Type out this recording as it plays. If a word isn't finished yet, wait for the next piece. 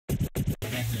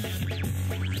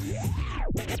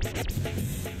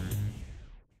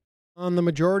On the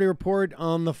Majority Report,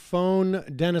 on the phone,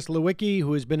 Dennis Lewycky,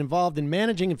 who has been involved in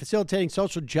managing and facilitating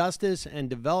social justice and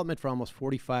development for almost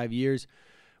 45 years,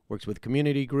 works with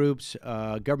community groups,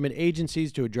 government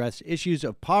agencies to address issues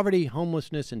of poverty,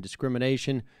 homelessness, and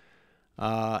discrimination,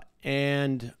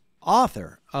 and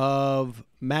author of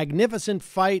Magnificent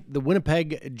Fight, the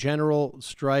Winnipeg General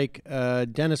Strike.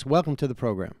 Dennis, welcome to the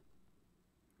program.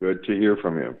 Good to hear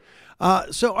from you. All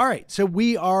right. So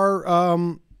we are...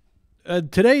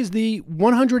 today's the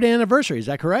 100th anniversary. Is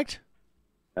that correct?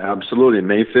 Absolutely.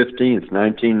 May 15th,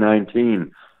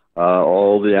 1919,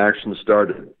 all the action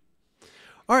started.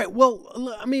 All right.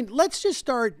 Well, I mean, let's just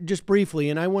start just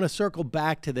briefly, and I want to circle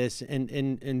back to this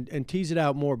and tease it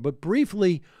out more. But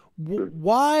briefly,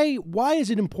 why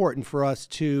is it important for us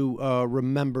to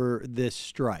remember this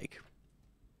strike?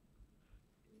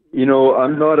 You know,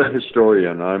 I'm not a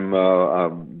historian. I'm a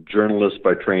journalist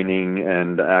by training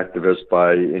and activist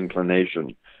by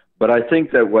inclination. But I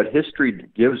think that what history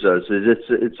gives us is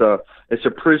it's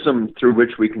a prism through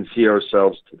which we can see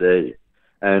ourselves today.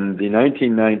 And the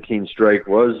 1919 strike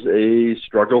was a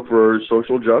struggle for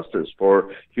social justice, for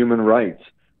human rights.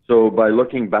 So by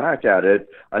looking back at it,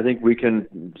 I think we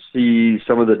can see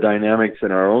some of the dynamics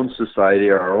in our own society,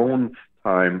 our own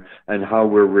time, and how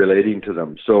we're relating to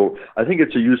them. So I think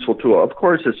it's a useful tool. Of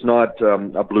course, it's not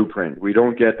a blueprint. We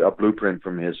don't get a blueprint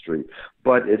from history,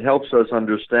 but it helps us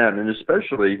understand, and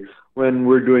especially when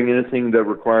we're doing anything that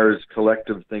requires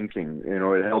collective thinking. You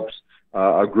know, it helps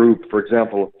a group. For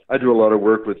example, I do a lot of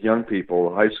work with young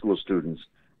people, high school students,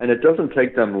 and it doesn't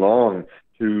take them long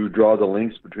to draw the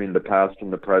links between the past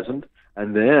and the present,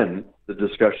 and then the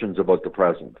discussions about the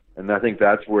present. And I think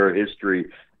that's where history,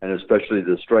 and especially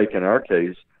the strike in our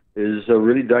case, is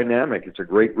really dynamic. It's a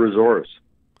great resource.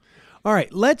 All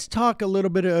right, let's talk a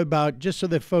little bit about, just so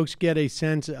that folks get a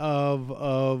sense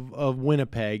of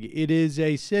Winnipeg. It is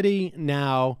a city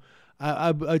now,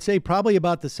 I'd say probably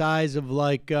about the size of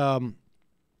like a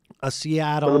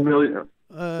Seattle. About a million.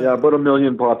 About a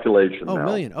million population now. Oh,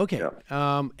 million. Okay.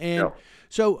 Yeah.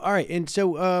 So, all right. And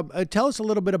so tell us a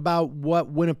little bit about what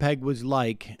Winnipeg was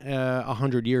like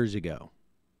 100 years ago.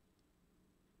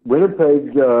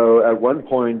 Winnipeg, at one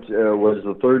point, was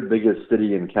the third biggest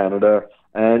city in Canada,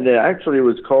 and actually it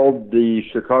was called the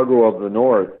Chicago of the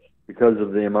North because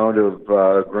of the amount of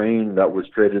grain that was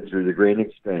traded through the grain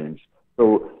exchange.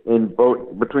 So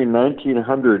between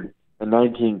 1900 and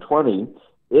 1920,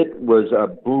 it was a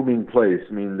booming place.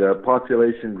 I mean, the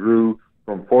population grew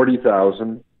from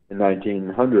 40,000 in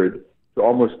 1900 to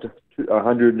almost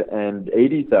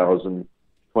 180,000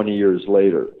 20 years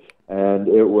later. And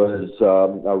it was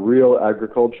a real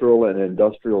agricultural and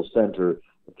industrial center.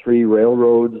 3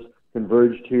 railroads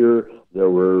converged here. There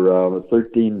were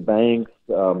 13 banks,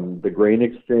 the grain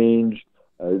exchange,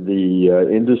 the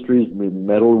industries,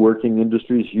 metalworking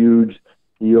industries, huge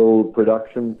steel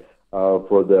production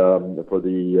for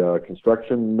the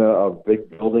construction of big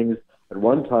buildings. At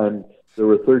one time, there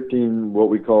were 13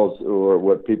 what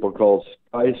people call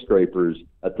skyscrapers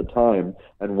at the time,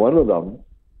 and one of them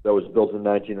that was built in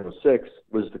 1906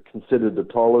 was considered the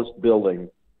tallest building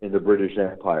in the British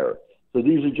Empire. So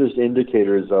these are just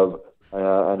indicators of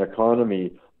an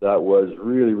economy that was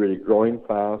really, really growing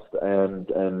fast and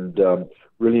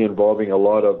really involving a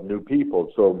lot of new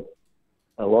people. So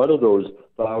a lot of those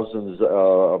thousands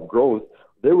of growth,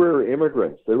 they were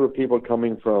immigrants. They were people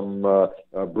coming from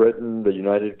Britain, the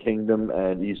United Kingdom,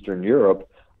 and Eastern Europe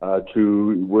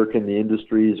to work in the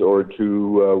industries or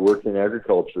to work in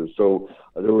agriculture. So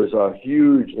there was a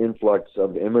huge influx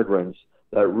of immigrants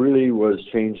that really was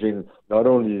changing not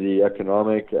only the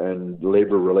economic and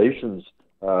labor relations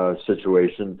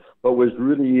situation, but was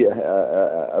really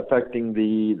affecting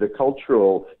the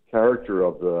cultural character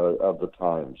of the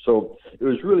time. So it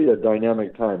was really a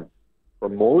dynamic time. For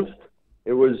most,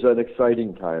 it was an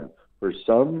exciting time. For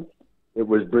some, it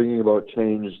was bringing about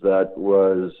change that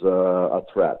was a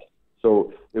threat.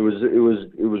 So it was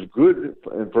good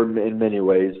in many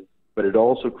ways, but it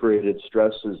also created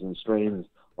stresses and strains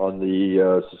on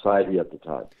the society at the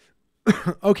time.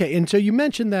 Okay, and so you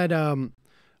mentioned that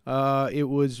it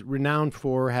was renowned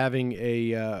for having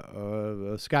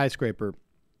a skyscraper,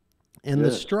 and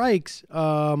the strikes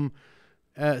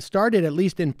started, at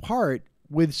least in part,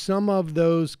 with some of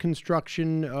those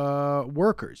construction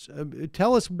workers.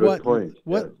 Tell us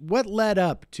what led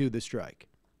up to the strike.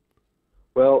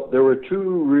 Well, there were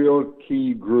 2 real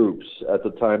key groups at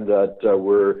the time that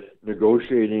were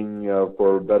negotiating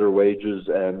for better wages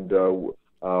and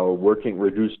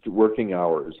reduced working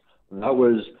hours. And that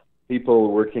was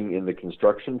people working in the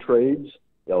construction trades,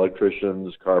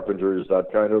 electricians, carpenters,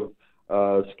 that kind of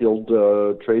skilled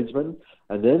tradesmen.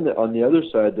 And then on the other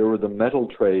side, there were the metal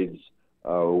trades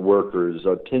workers,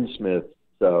 tinsmiths,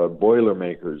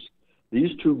 boilermakers.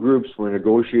 These two groups were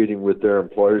negotiating with their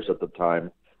employers at the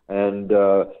time, and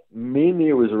mainly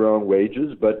it was around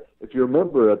wages. But if you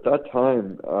remember, at that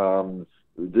time,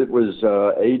 it was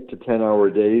 8 to 10 hour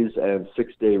days and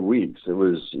 6-day weeks. It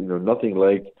was nothing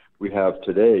like we have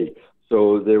today.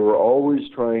 So they were always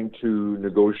trying to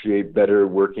negotiate better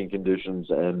working conditions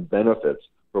and benefits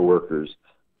for workers.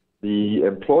 The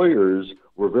employers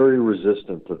were very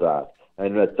resistant to that.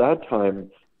 And at that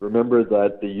time, remember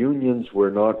that the unions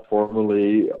were not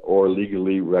formally or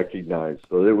legally recognized.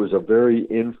 So it was a very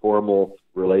informal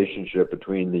relationship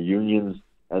between the unions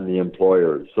and the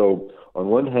employers. So on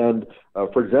one hand,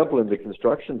 for example, in the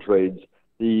construction trades,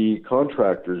 the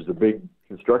contractors, the big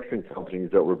construction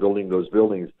companies that were building those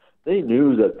buildings, they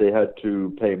knew that they had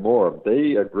to pay more.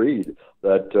 They agreed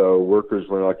that workers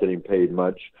were not getting paid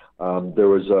much. There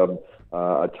was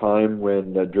a time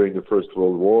when, during the First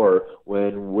World War,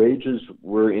 when wages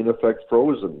were in effect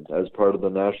frozen as part of the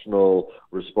national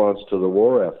response to the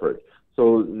war effort.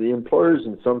 So the employers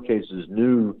in some cases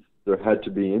knew there had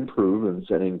to be improvements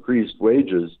and increased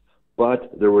wages,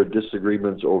 but there were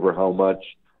disagreements over how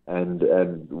much and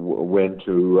when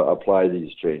to apply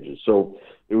these changes. So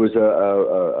it was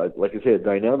like I say, a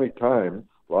dynamic time,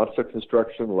 lots of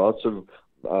construction, lots of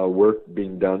work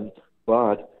being done,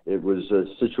 but it was a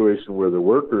situation where the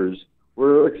workers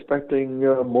were expecting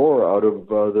more out of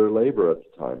their labor at the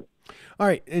time. All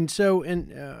right, and so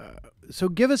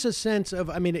give us a sense of.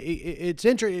 I mean, it's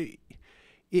interesting.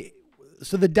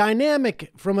 So the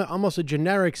dynamic, from almost a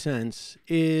generic sense,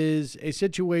 is a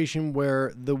situation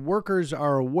where the workers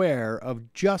are aware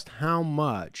of just how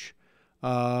much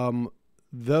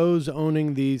those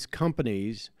owning these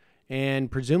companies,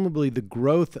 and presumably the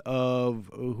growth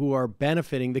of who are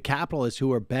benefiting, the capitalists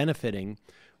who are benefiting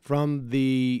from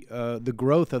the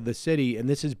growth of the city, and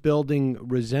this is building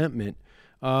resentment.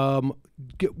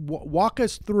 Walk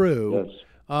us through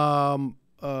how,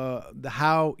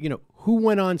 who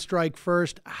went on strike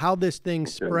first, how this thing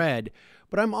spread.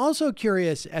 But I'm also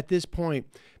curious at this point,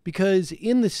 because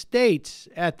in the States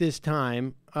at this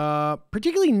time,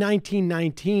 particularly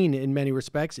 1919 in many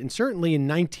respects, and certainly in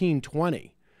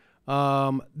 1920,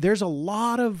 there's a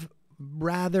lot of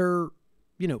rather,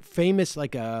 famous,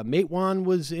 like Matewan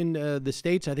was in the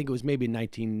States. I think it was maybe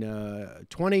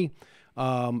 1920.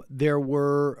 There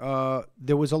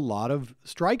was a lot of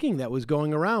striking that was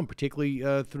going around, particularly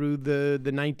through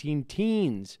the 19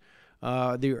 teens,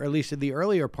 or at least the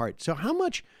earlier part. So how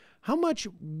much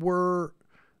were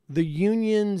the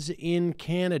unions in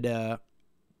Canada?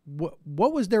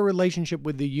 What was their relationship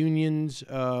with the unions,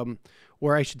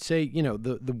 or I should say,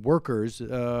 the workers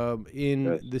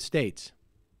in the States?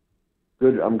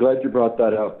 Good. I'm glad you brought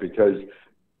that up, because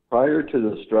prior to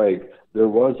the strike, there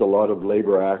was a lot of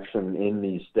labor action in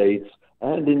the States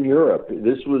and in Europe.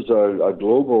 This was a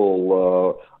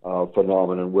global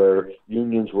phenomenon where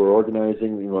unions were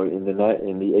organizing. In the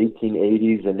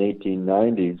 1880s and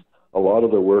 1890s, a lot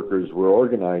of the workers were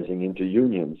organizing into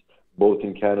unions, both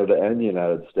in Canada and the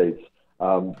United States.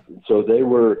 So they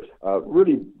were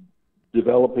really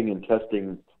developing and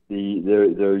testing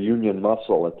their union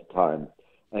muscle at the time.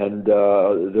 And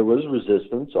there was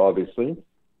resistance, obviously,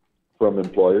 from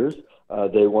employers.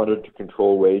 They wanted to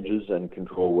control wages and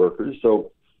control workers.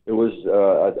 So it was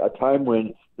a time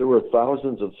when there were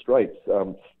thousands of strikes.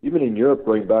 Even in Europe,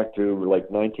 going back to like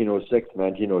 1906,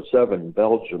 1907,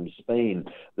 Belgium, Spain,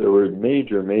 there were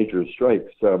major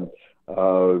strikes. The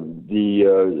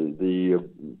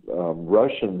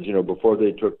Russians, before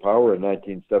they took power in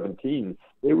 1917,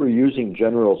 they were using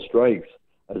general strikes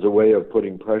as a way of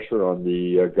putting pressure on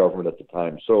the government at the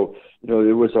time. So,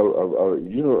 it was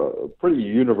a pretty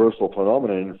universal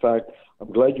phenomenon. In fact,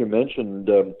 I'm glad you mentioned,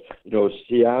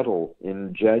 Seattle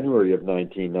in January of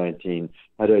 1919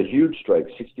 had a huge strike.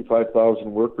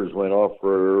 65,000 workers went off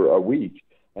for a week.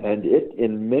 And it,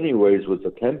 in many ways, was a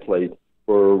template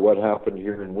for what happened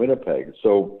here in Winnipeg.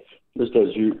 So just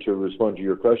to respond to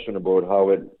your question about how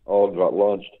it all got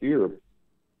launched here,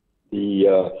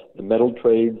 the metal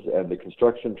trades and the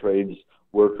construction trades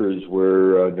workers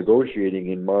were negotiating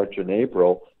in March and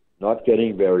April, not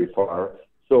getting very far.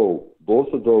 So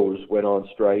both of those went on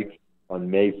strike on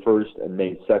May 1st and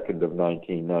May 2nd of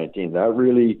 1919. That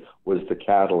really was the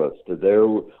catalyst. There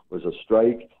was a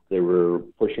strike. They were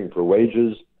pushing for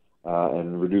wages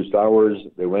and reduced hours.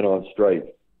 They went on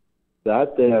strike.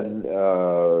 That then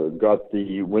got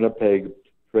the Winnipeg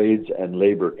Trades and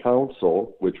Labor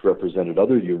Council, which represented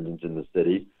other unions in the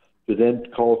city, to then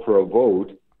call for a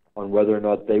vote on whether or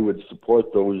not they would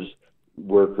support those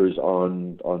workers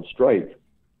on strike.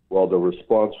 Well, the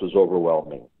response was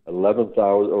overwhelming.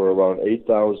 11,000 or around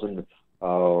 8,000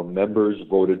 members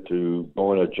voted to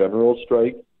go on a general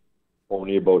strike.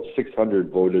 Only about 600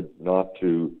 voted not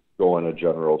to go on a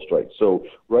general strike. So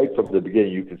right from the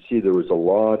beginning, you can see there was a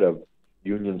lot of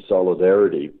union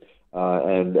solidarity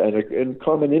and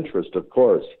common interest, of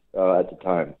course, at the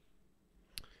time.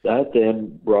 That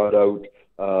then brought out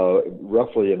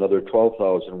roughly another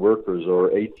 12,000 workers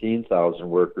or 18,000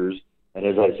 workers. And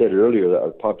as I said earlier,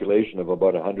 a population of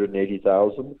about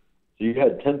 180,000. So you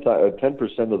had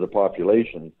 10% of the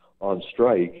population on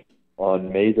strike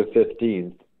on May the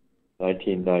 15th,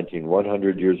 1919,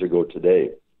 100 years ago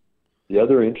today. The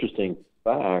other interesting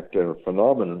fact or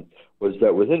phenomenon was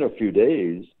that within a few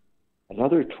days,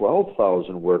 another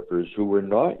 12,000 workers who were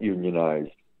not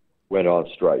unionized went on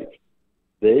strike.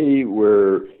 They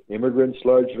were immigrants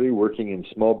largely working in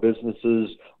small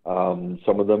businesses,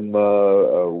 some of them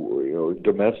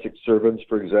domestic servants,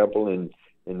 for example, in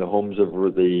the homes of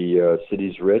the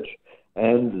city's rich,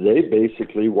 and they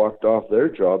basically walked off their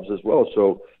jobs as well.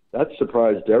 So that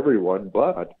surprised everyone,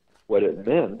 but what it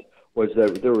meant was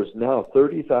that there was now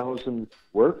 30,000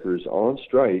 workers on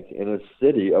strike in a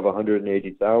city of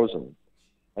 180,000.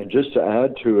 And just to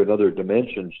add to another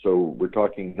dimension, so we're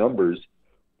talking numbers,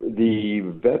 the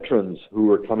veterans who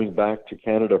were coming back to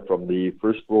Canada from the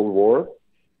First World War,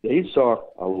 a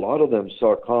lot of them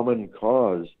saw common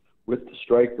cause with the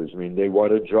strikers. I mean, they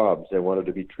wanted jobs, they wanted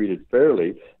to be treated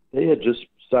fairly. They had just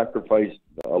sacrificed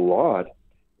a lot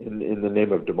in the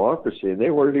name of democracy, and they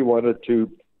really wanted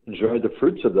to enjoy the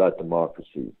fruits of that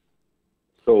democracy.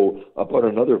 So about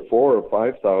another 4,000 or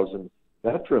 5,000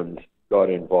 veterans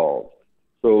got involved.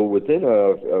 So within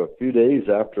a few days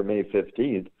after May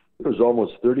 15th, there was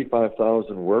almost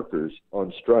 35,000 workers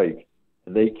on strike,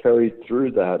 and they carried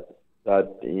through that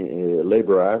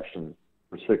labor action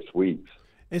for 6 weeks.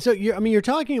 And so, you're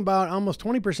talking about almost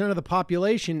 20% of the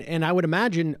population, and I would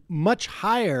imagine much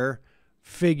higher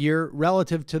figure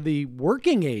relative to the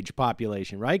working age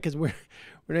population, right? Because we're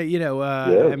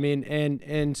Yes. I mean,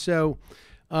 and so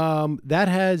that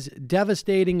has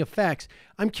devastating effects.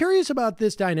 I'm curious about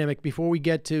this dynamic before we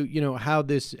get to, how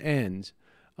this ends.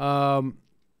 And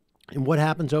what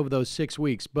happens over those 6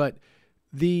 weeks. But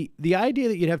the idea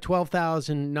that you'd have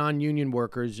 12,000 non-union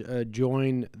workers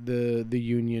join the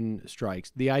union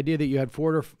strikes, the idea that you had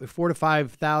 4,000 to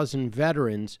 5,000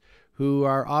 veterans who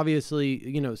are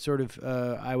obviously,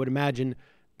 I would imagine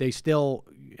they still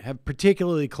have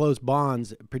particularly close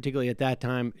bonds, particularly at that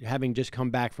time, having just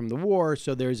come back from the war.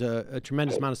 So there's a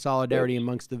tremendous amount of solidarity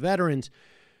amongst the veterans.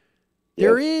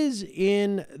 There is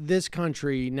in this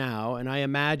country now, and I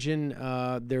imagine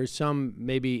there's some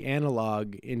maybe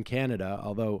analog in Canada,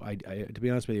 although I to be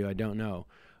honest with you, I don't know,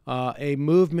 a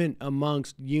movement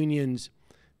amongst unions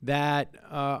that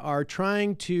are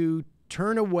trying to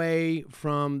turn away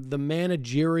from the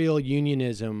managerial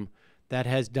unionism that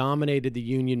has dominated the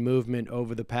union movement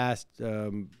over the past,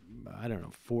 4,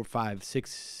 5,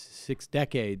 6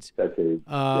 decades.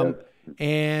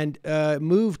 And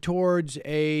move towards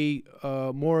a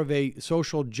more of a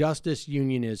social justice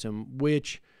unionism,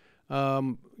 which,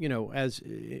 as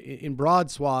in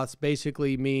broad swaths,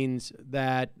 basically means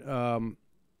that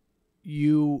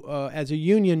you, as a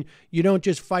union, you don't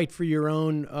just fight for your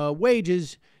own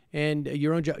wages and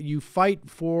your own job. You fight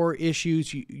for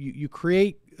issues. You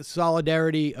create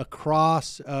solidarity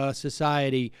across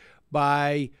society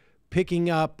by picking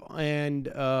up and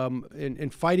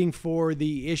fighting for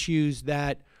the issues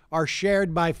that are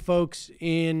shared by folks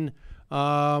in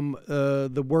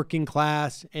the working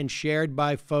class and shared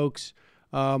by folks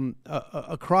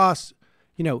across,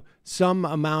 some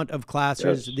amount of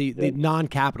classes, the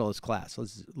non-capitalist class.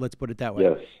 Let's put it that way.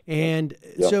 Yes. And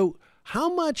so,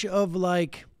 how much of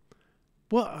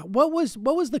what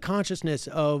was the consciousness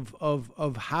of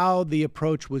how the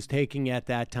approach was taking at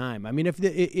that time? I mean, if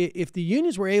the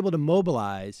unions were able to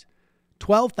mobilize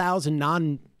 12,000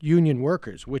 non-union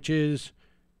workers, which is,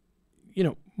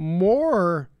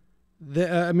 more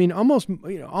almost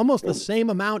the same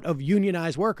amount of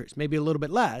unionized workers, maybe a little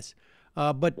bit less,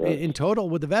 but in total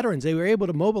with the veterans, they were able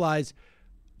to mobilize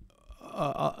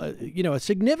a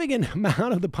significant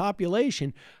amount of the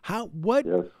population.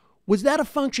 Was that a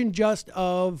function just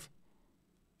of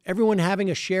everyone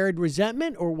having a shared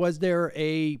resentment, or was there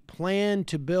a plan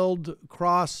to build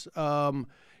cross,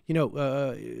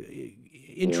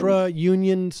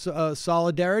 intra-union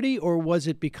solidarity, or was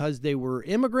it because they were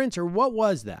immigrants, or what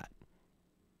was that?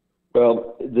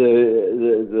 Well,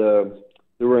 there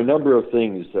were a number of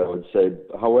things, I would say.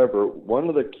 However, one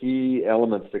of the key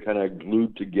elements that kind of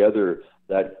glued together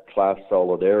that class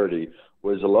solidarity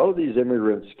was a lot of these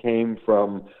immigrants came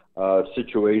from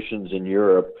situations in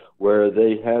Europe where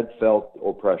they had felt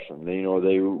oppression.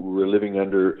 They were living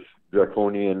under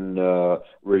draconian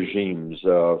regimes,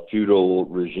 feudal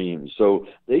regimes. So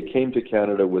they came to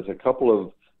Canada with a couple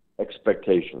of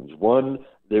expectations. One,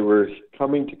 they were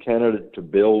coming to Canada to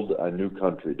build a new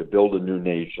country, to build a new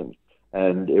nation.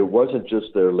 And it wasn't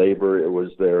just their labor, it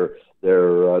was their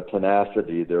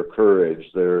tenacity, their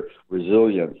courage, their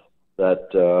resilience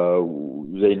that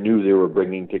they knew they were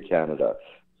bringing to Canada.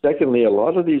 Secondly, a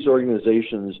lot of these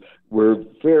organizations were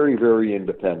very, very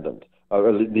independent.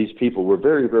 These people were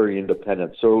very, very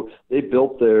independent. So they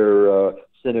built their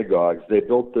synagogues, they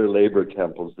built their labor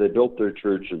temples, they built their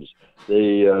churches,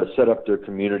 they set up their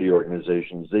community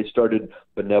organizations, they started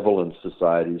benevolent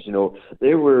societies.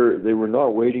 They were not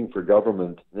waiting for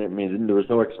government. I mean, there was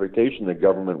no expectation that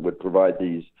government would provide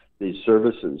these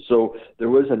services. So there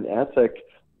was an ethic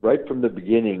right from the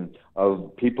beginning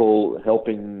of people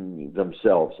helping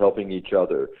themselves, helping each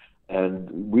other.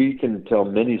 And we can tell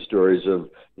many stories of,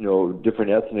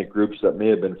 different ethnic groups that may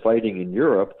have been fighting in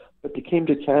Europe, but they came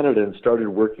to Canada and started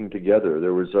working together.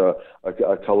 There was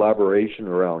a collaboration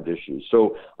around issues.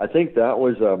 So I think that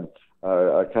was a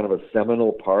kind of a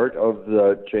seminal part of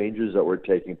the changes that were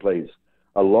taking place.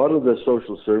 A lot of the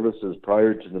social services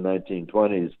prior to the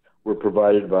 1920s were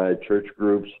provided by church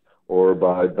groups or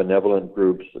by benevolent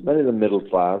groups, many of them middle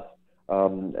class.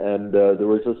 And there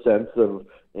was a sense of,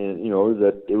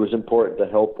 that it was important to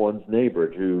help one's neighbor,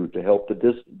 to help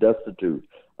the destitute.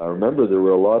 Remember, there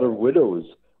were a lot of widows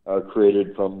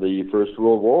created from the First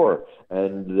World War,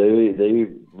 and they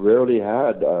rarely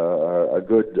had a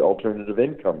good alternative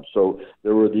income. So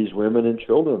there were these women and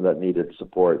children that needed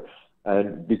support.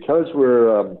 And because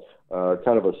we're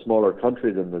kind of a smaller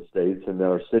country than the States, and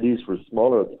our cities were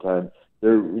smaller at the time,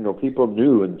 people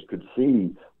knew and could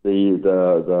see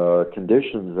the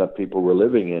conditions that people were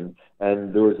living in,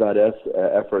 and there was that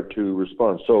effort to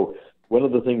respond. So one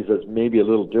of the things that's maybe a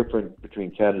little different between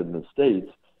Canada and the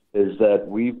States is that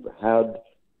we've had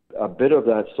a bit of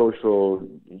that social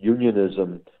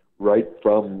unionism right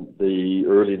from the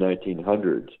early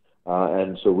 1900s.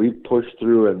 And so we've pushed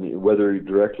through, and whether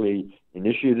directly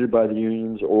initiated by the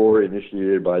unions or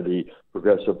initiated by the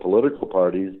progressive political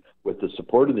parties with the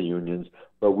support of the unions,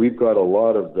 but we've got a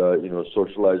lot of the,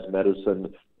 socialized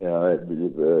medicine,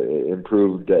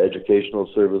 improved educational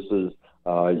services,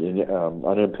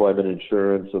 unemployment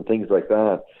insurance, and things like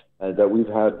that, that we've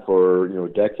had for,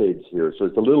 decades here. So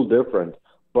it's a little different,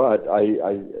 but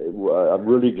I'm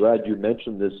really glad you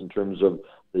mentioned this in terms of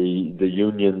the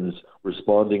unions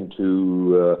responding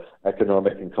to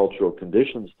economic and cultural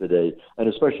conditions today, and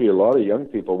especially a lot of young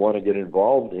people want to get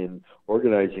involved in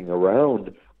organizing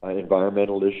around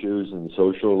environmental issues and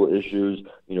social issues,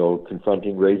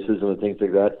 confronting racism and things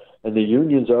like that. And the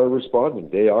unions are responding.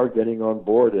 They are getting on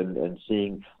board and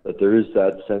seeing that there is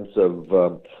that sense of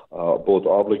both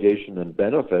obligation and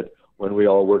benefit when we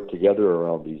all work together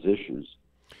around these issues.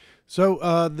 So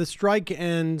the strike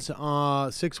ends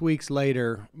 6 weeks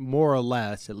later, more or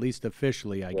less, at least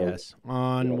officially, I guess,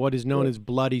 on what is known as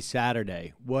Bloody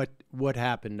Saturday. What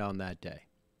happened on that day?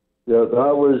 Yeah,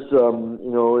 that was,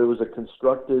 it was a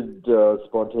constructed,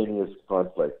 spontaneous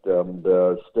conflict.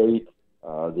 The state,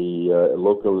 the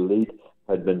local elite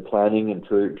had been planning and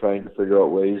trying to figure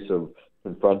out ways of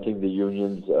confronting the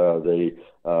unions. They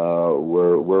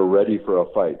were ready for a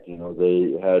fight.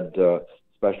 They had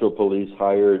special police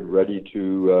hired, ready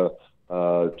to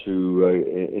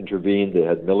intervene. They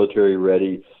had military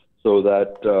ready, so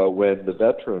that when the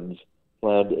veterans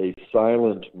planned a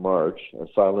silent march, a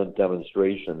silent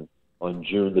demonstration on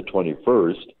June the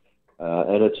 21st,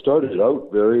 and it started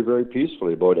out very, very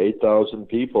peacefully. About 8,000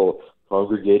 people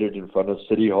congregated in front of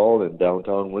City Hall in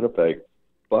downtown Winnipeg,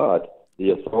 but the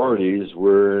authorities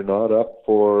were not up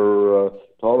for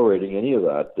tolerating any of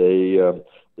that. They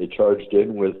charged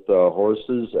in with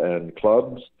horses and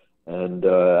clubs, and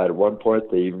at one point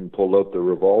they even pulled out the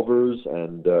revolvers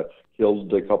and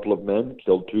killed a couple of men,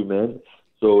 killed 2 men.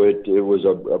 So it was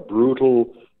a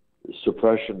brutal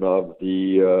suppression of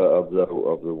the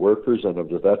workers and of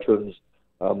the veterans,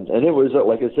 and it was,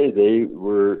 like I say, they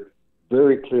were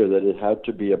very clear that it had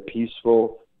to be a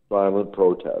peaceful, violent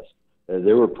protest.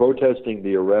 They were protesting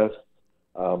the arrest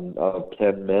of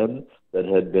 10 men that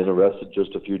had been arrested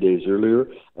just a few days earlier,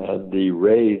 and the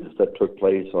raids that took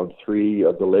place on 3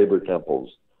 of the labor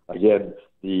temples. Again,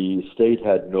 the state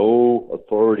had no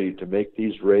authority to make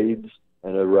these raids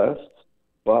and arrests,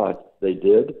 but they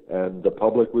did, and the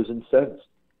public was incensed.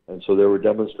 And so there were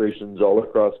demonstrations all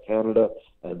across Canada,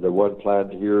 and the one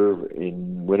planned here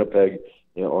in Winnipeg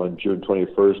on June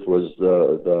 21st was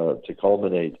to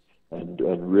culminate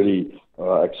and really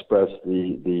express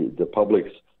the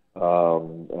public's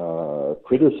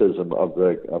criticism of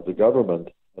the government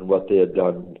and what they had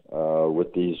done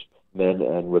with these men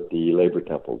and with the labor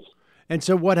temples. And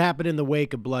so what happened in the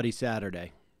wake of Bloody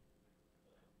Saturday?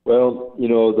 Well,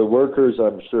 the workers,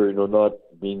 I'm sure, not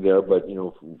being there, but,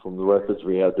 from the records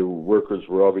we had, the workers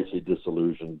were obviously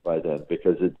disillusioned by then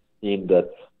because it seemed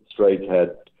that the strike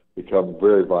had become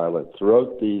very violent.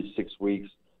 Throughout these 6 weeks,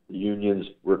 the unions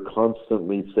were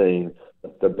constantly saying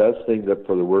that the best thing that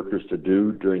for the workers to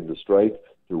do during the strike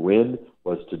to win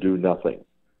was to do nothing,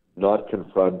 not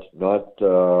confront, not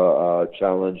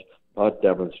challenge, not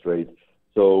demonstrate.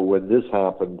 So when this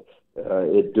happened,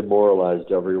 it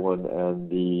demoralized everyone, and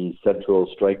the Central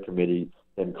Strike Committee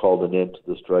then called an end to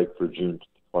the strike for June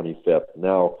 25th.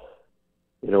 Now,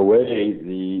 in a way,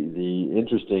 the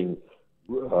interesting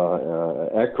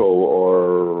echo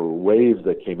or wave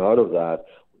that came out of that,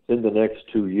 within the next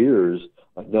 2 years,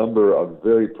 a number of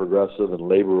very progressive and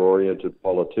labor-oriented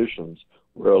politicians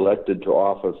were elected to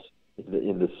office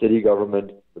in the city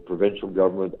government, the provincial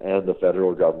government, and the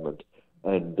federal government.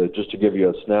 And just to give you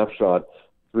a snapshot,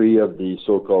 3 of the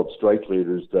so-called strike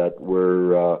leaders that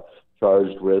were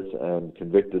charged with and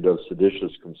convicted of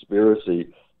seditious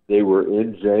conspiracy, they were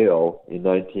in jail in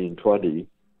 1920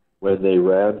 when they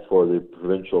ran for the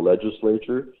provincial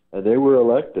legislature, and they were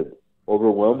elected,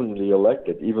 overwhelmingly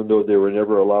elected, even though they were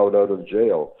never allowed out of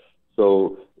jail.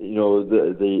 So,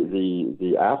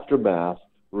 the aftermath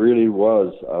really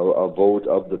was a vote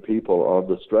of the people on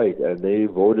the strike, and they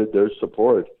voted their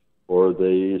support for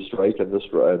the strike and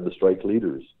the strike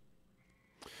leaders.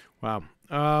 Wow.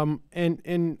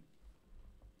 And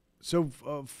so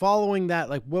following that,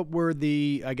 like, what were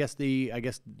the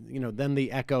then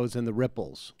the echoes and the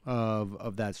ripples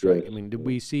of that strike? Yes. I mean, did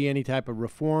we see any type of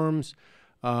reforms?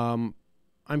 I'm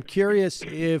curious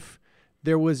if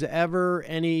there was ever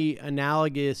any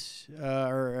analogous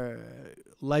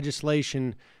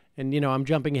legislation. And I'm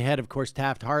jumping ahead. Of course,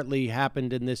 Taft-Hartley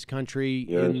happened in this country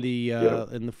in the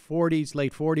 40s,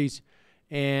 late 40s,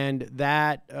 and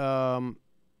that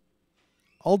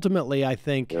ultimately, I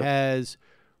think, has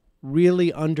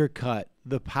really undercut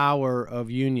the power of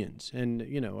unions. And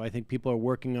I think people are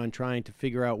working on trying to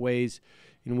figure out ways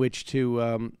in which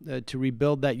to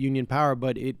rebuild that union power.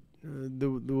 But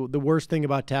the worst thing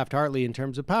about Taft-Hartley in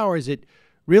terms of power is it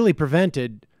really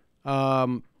prevented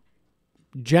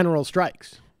general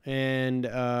strikes and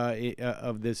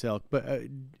of this ilk. But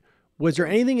was there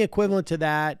anything equivalent to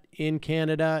that in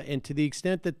Canada? And to the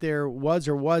extent that there was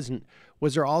or wasn't,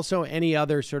 was there also any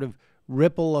other sort of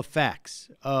ripple effects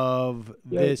of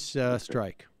this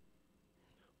strike?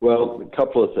 Well, a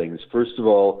couple of things. First of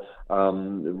all,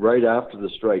 right after the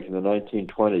strike in the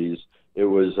 1920s, it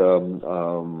was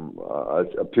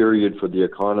a period for the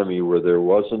economy where there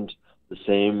wasn't the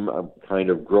same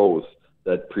kind of growth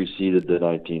that preceded the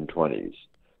 1920s.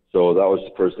 So that was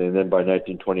the first thing. And then by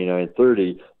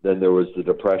 1929-30, then there was the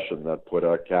Depression that put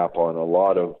a cap on a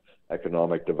lot of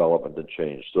economic development and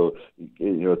change. So,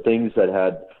 things that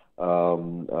had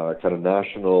kind of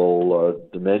national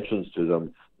dimensions to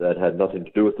them that had nothing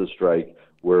to do with the strike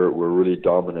were really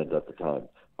dominant at the time.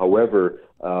 However,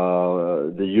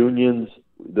 the unions,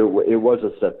 it was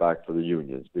a setback for the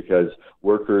unions because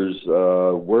workers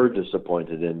were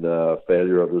disappointed in the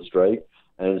failure of the strike.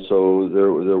 And so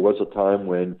there was a time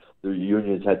when the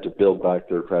unions had to build back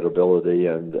their credibility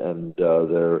and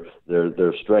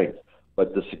their strength.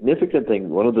 But the significant thing,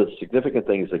 one of the significant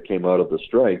things that came out of the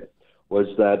strike was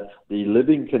that the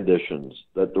living conditions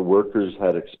that the workers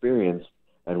had experienced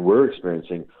and were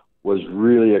experiencing was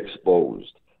really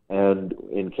exposed. And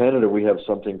in Canada, we have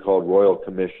something called royal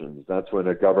commissions. That's when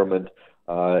a government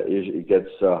gets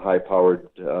high-powered,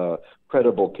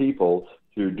 credible people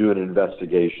to do an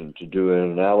investigation, to do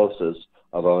an analysis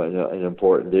of an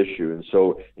important issue. And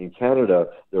so in Canada,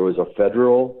 there was a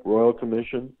federal royal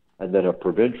commission and then a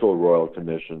provincial royal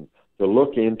commission to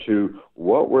look into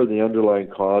what were the underlying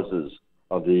causes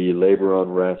of the labor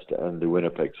unrest and the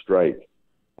Winnipeg strike.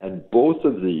 And both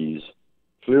of these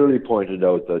clearly pointed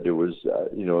out that it was,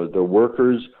 the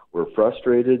workers were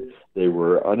frustrated, they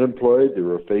were unemployed, they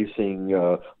were facing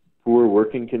poor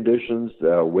working conditions,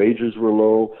 wages were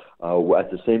low.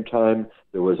 At the same time,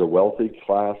 there was a wealthy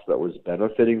class that was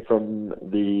benefiting from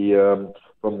the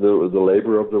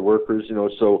labor of the workers.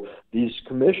 So these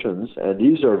commissions, and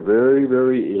these are very,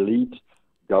 very elite,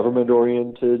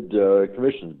 government-oriented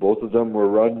commissions. Both of them were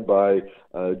run by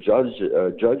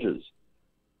judges.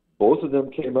 Both of them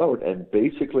came out and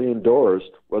basically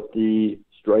endorsed what the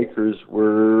strikers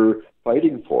were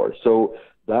fighting for. So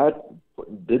that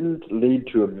didn't lead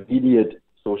to immediate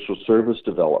social service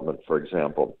development, for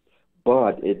example,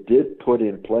 but it did put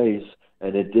in place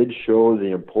and it did show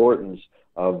the importance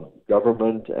of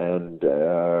government and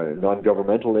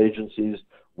non-governmental agencies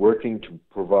working to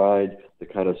provide the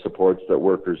kind of supports that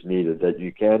workers needed, that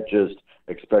you can't just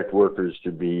expect workers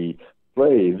to be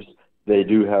slaves. They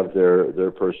do have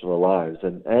their personal lives.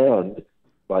 And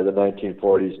by the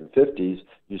 1940s and 50s,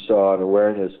 you saw an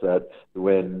awareness that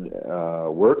when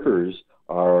workers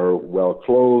are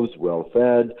well-clothed,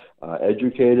 well-fed,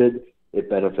 educated, it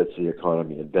benefits the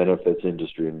economy, it benefits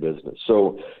industry and business.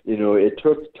 So, it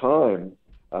took time,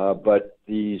 but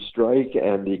the strike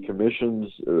and the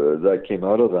commissions that came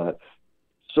out of that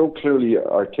so clearly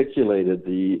articulated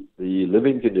the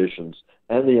living conditions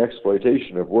and the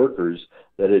exploitation of workers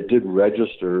that it did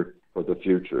register for the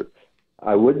future.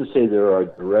 I wouldn't say there are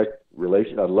direct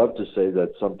relations. I'd love to say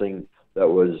that something that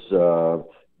was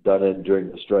done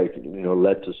during the strike,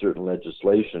 led to certain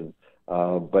legislation,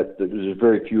 but there's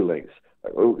very few links.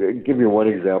 I'll give you one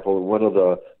example. One of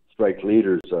the strike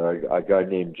leaders, a guy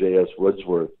named J.S.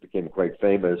 Woodsworth, became quite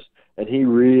famous, and he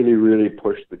really, really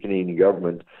pushed the Canadian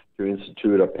government to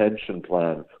institute a pension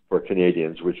plan for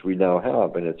Canadians, which we now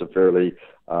have, and it's a fairly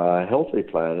healthy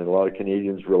plan, and a lot of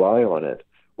Canadians rely on it.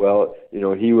 Well,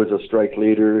 he was a strike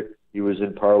leader. He was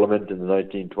in Parliament in the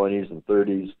 1920s and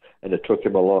 30s, and it took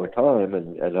him a long time,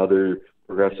 and other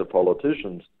progressive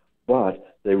politicians,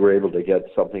 but they were able to get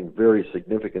something very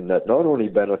significant that not only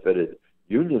benefited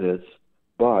unionists,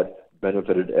 but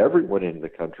benefited everyone in the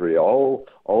country, all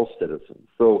citizens.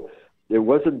 So there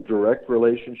wasn't direct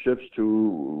relationships to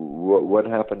what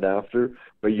happened after,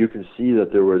 but you can see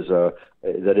that there was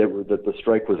that the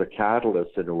strike was a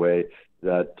catalyst in a way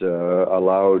that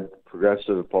allowed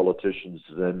progressive politicians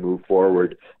to then move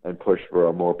forward and push for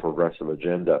a more progressive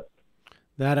agenda.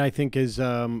 That, I think, is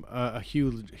a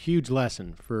huge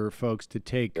lesson for folks to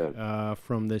take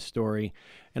from this story.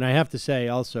 And I have to say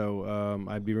also,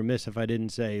 I'd be remiss if I didn't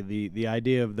say the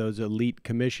idea of those elite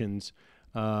commissions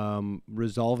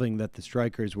resolving that the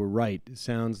strikers were right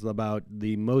sounds about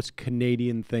the most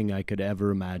Canadian thing I could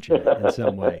ever imagine in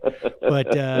some way.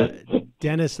 But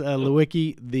Dennis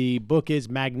Lewycky, the book is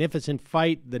Magnificent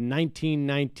Fight, the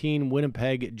 1919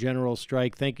 Winnipeg General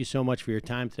Strike. Thank you so much for your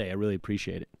time today. I really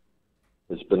appreciate it.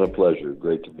 It's been a pleasure.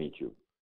 Great to meet you.